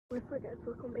If I guys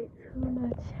welcome back to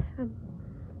my channel.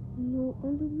 No,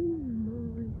 under me,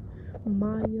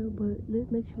 Maya, but let's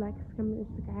make sure like it's coming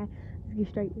to the guy. Let's get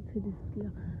straight into this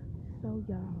video. So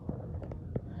y'all,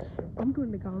 I'm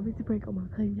doing the garbage break on my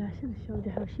cousin. Y'all should have showed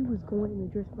you how she was going in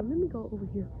the dress, but let me go over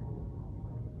here.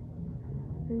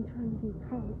 I ain't trying to get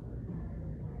caught.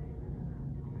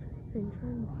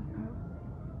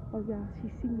 Oh y'all, she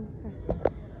see me.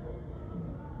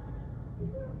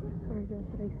 Alright y'all,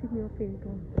 so they see me up there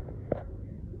going.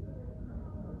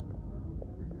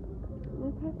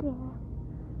 Okay y'all.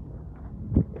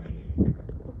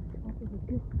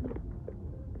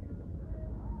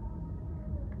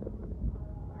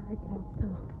 Alright y'all, so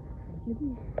let me.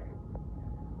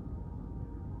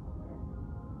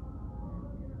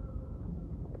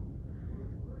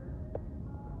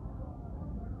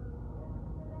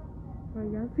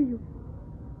 Alright y'all, see you.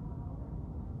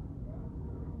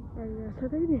 Alright y'all, so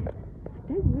they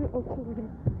went over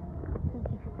there.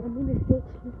 I'm in the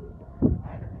section.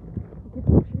 I'm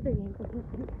sure they ain't gonna help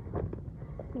me.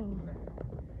 So,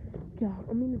 y'all,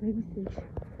 I'm in the baby section.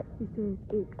 It says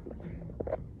exit.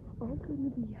 I'm gonna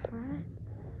be high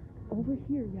over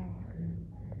here, y'all.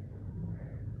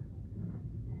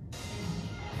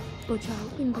 But y'all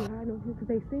can be high over here because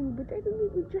they see me, but they didn't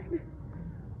even try to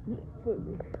look for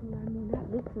me. I mean, not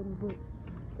look for me, but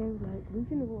they were like, we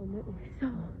finna go on that way.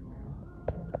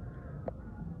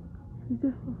 So,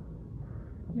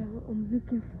 y'all, I'm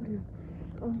looking for them.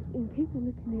 And people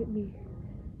looking at me.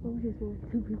 I'm just want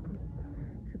two people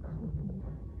to call for me.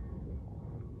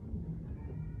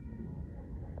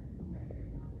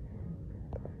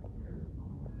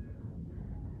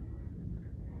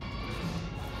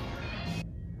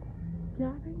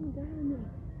 Y'all ain't down there.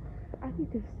 I need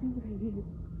to see what they get.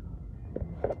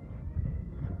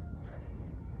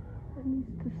 I need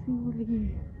to see what they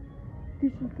get.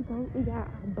 This is the only guy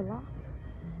I blocked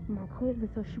my cousin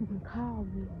so she wouldn't call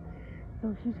me. So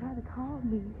she tried to call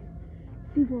me.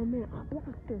 See what I meant? I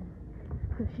blocked her.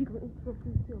 Because she gonna interrupt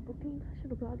herself. But then I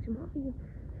should have blocked Jamaya too,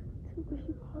 because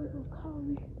she probably gonna call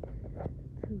me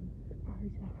too.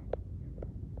 Alright, y'all.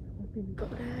 I'm finna go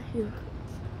down here.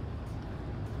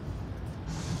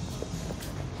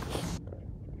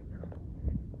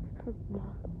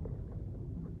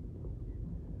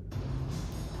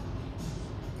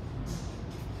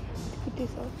 Put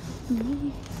this on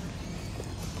me.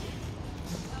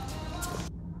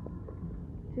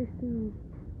 Just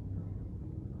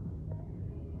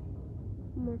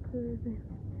my cousin.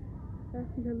 I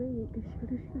see her leg. This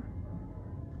shit.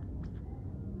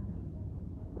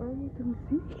 I don't want them to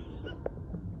see.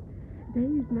 They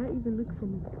is not even looking for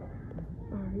me.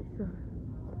 Alright, so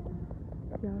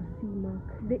y'all see my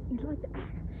it's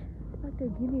like they're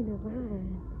getting in a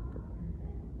line.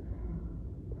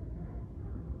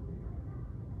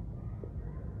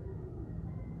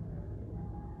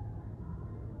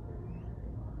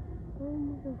 I don't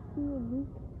even see me.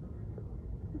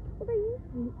 What are you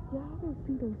doing? Y'all don't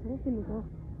see them, so I'm finna go.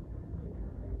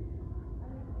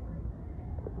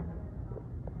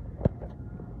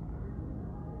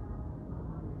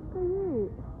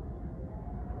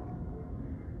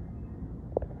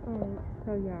 Alright,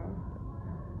 so y'all,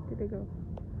 there they go.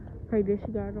 Hey, there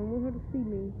she go. I don't want her to see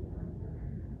me.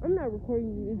 I'm not recording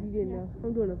you if you didn't know.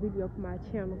 I'm doing a video for my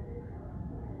channel,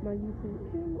 my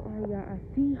YouTube channel. Alright, y'all, I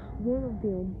see one of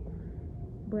them,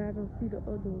 but I don't see the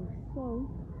other one. So,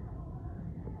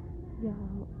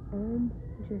 y'all, I'm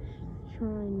just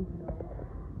trying.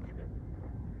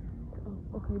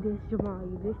 Oh, okay, there's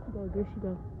Jamaya. There she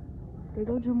go. There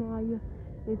go Jamaya.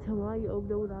 And Tamaya over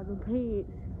there with all the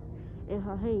pants in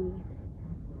her hand.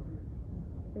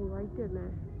 They right there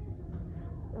now.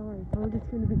 Alright, so I'm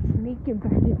just gonna be sneaking by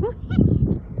them. I'm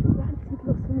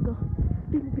gonna go.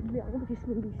 I'm just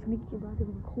gonna be sneaking by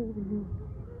them, recording them.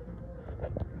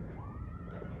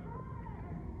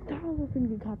 I was gonna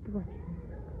get copyrighted.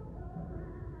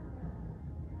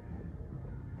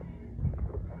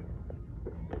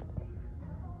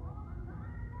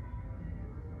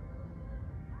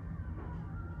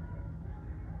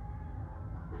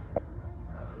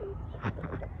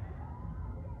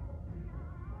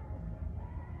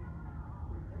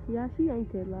 Yeah, she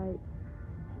ain't that light.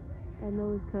 I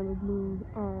know it's kind of blue.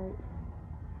 Alright.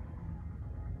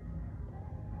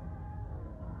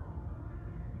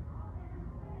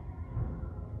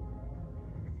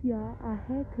 Yeah, I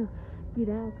had to get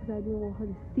out because I didn't want her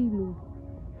to see me.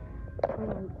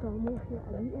 Alright, so I'm over here.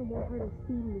 I didn't want her to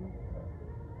see me.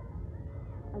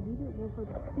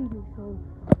 So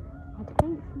I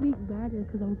can't sneak by there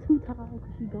because I'm too tall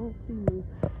because she don't see me.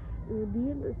 And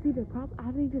then, see the problem,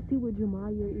 I need to see what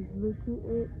Jamaya is looking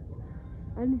at.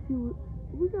 I need to see what,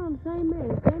 we got on the same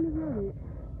man. So I need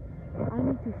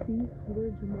to see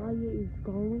where Jamaya is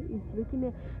going, is looking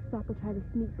at, so I can try to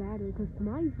sneak by her, because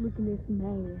Jamaya's looking at some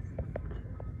masks.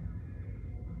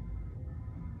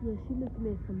 Yeah, she looking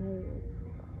at some masks.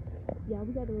 Yeah,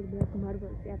 we gotta go to the bathroom.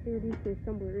 After this is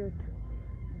somewhere else.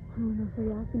 I don't know, so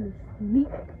y'all finna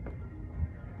sneak.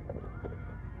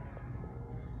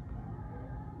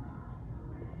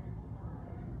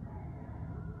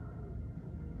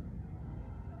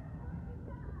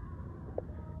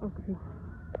 Okay.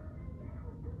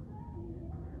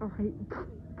 Alright,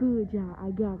 good job.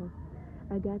 I got them.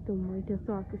 I got them right there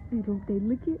so I can see them. They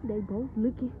looking. They both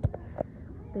looking.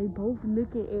 They both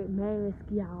looking at mask,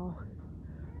 y'all.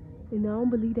 And I don't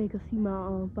believe they can see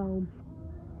my phone.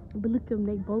 But look at them.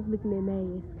 They both looking at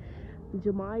mask.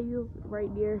 Jamaya's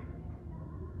right there.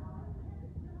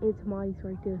 And Tamaya's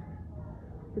right there.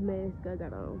 The mask I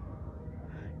got on.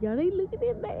 Y'all, they looking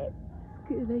at mask.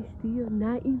 They still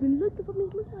not even looking for me.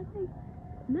 Look like they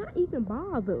not even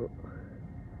bothered.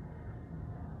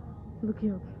 Look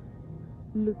here.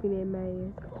 Looking at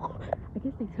mask. I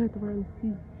guess they turned around to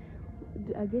see.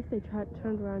 I guess they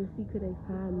turned around to see could they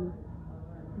find me.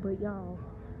 But y'all,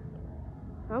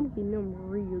 I'm getting them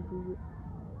real good.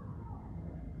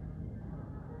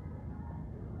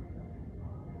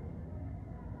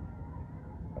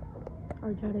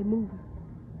 Alright, y'all, they moving.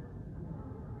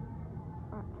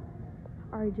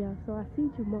 Alright, y'all, so I see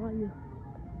Jamaya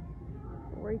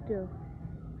right there.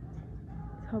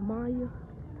 Tamaya.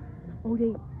 Oh,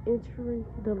 they entering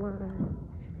the line.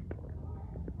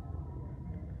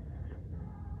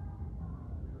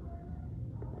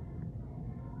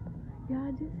 Yeah,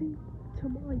 I just see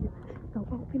Tamaya. So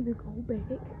I'm finna go back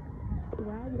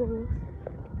where I was.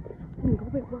 I'm gonna go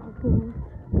back where I was to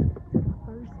the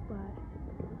first spot.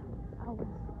 I was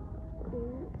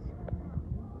at.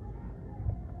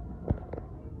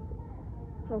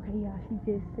 Okay, yeah, she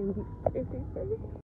just seen it.